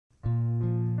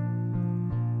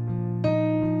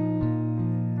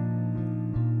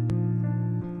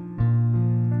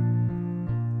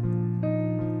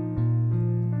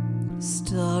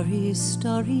Starry,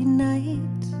 starry night,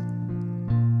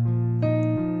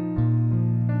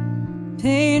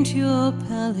 paint your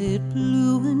palette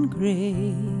blue and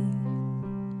gray.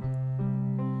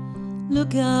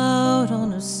 Look out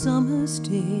on a summer's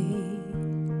day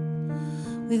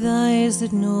with eyes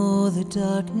that know the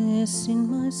darkness in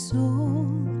my soul.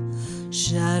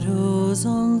 Shadows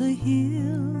on the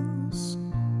hills,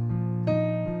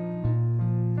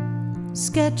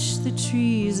 sketch the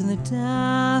trees and the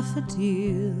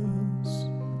daffodils,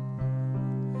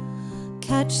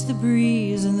 catch the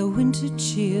breeze and the winter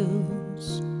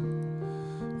chills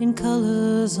in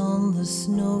colors on the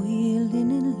snowy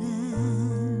linen land.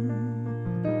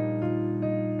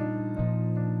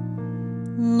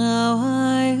 Now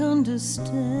I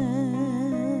understand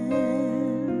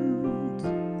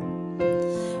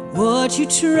what you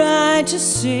tried to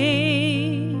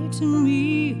say to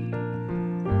me,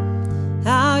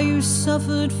 how you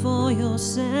suffered for your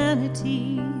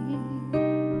sanity,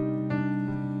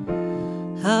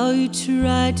 how you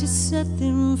tried to set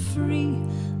them free.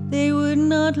 They would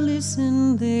not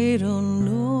listen, they don't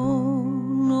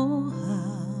know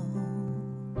how.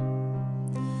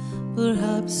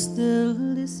 Perhaps they'll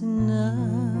listen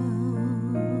now.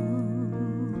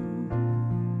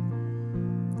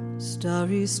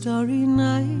 Starry, starry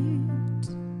night,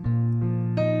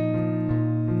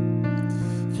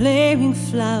 flaming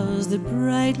flowers that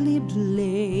brightly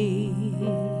blaze,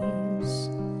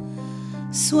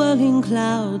 swirling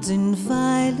clouds in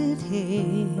violet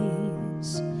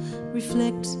haze,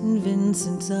 reflect in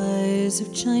Vincent's eyes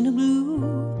of china blue,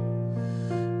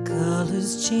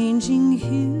 colors changing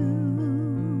hue.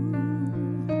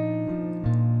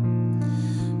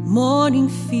 Morning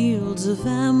fields of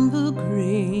amber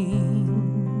grain,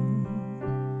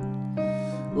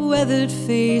 weathered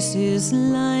faces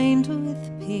lined with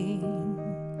pain,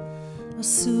 are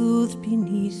soothed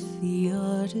beneath the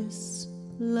artist's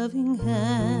loving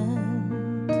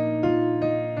hand.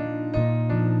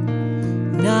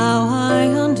 Now I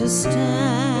understand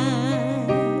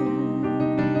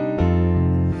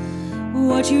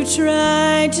what you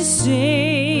tried to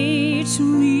say to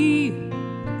me,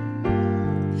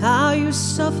 how you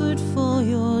suffered for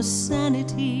your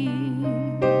sanity,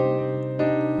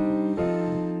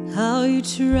 how you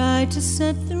tried to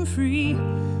set them free.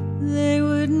 They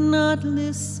would not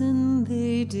listen,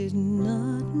 they did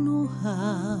not know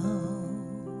how.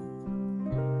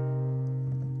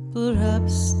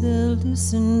 Perhaps they'll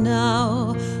listen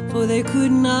now, for they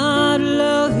could not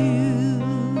love you.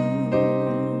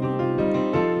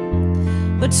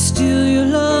 But still your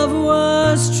love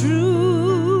was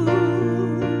true.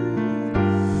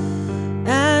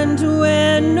 And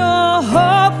when no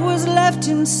hope was left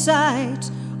in sight,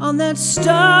 on that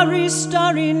starry,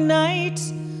 starry night,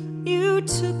 you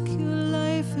took your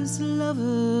life as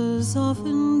lovers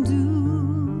often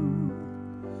do.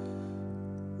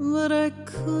 But I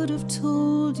could have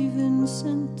told you,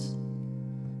 Vincent,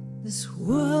 this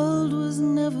world was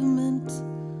never meant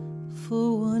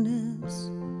for one as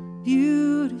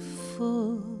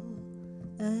beautiful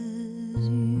as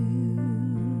you.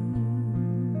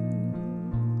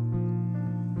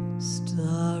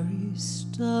 Starry,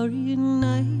 starry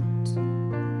night,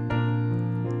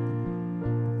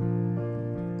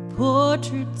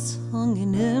 portraits hung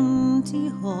in empty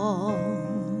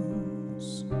halls,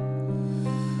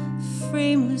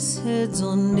 frameless heads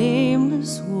on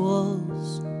nameless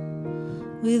walls,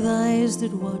 with eyes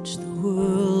that watch the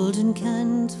world and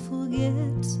can't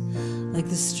forget, like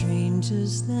the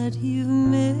strangers that you've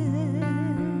met.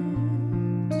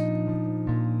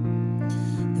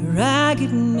 The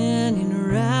ragged man in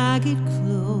ragged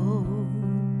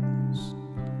clothes,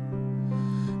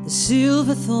 the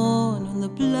silver thorn and the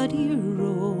bloody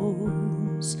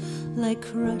rose, lie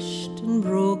crushed and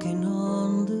broken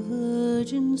on the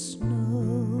virgin snow.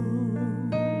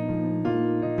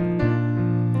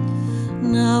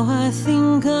 Now I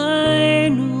think I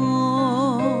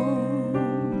know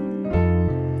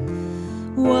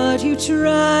what you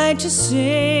tried to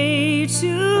say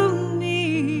to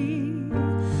me,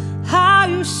 how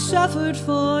you suffered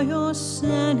for your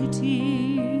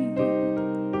sanity,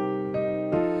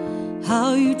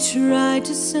 how you tried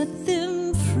to set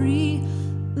them free.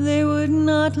 They would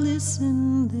not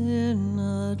listen, they're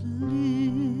not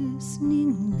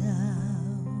listening now.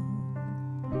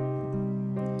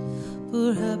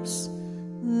 Perhaps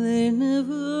they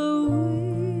never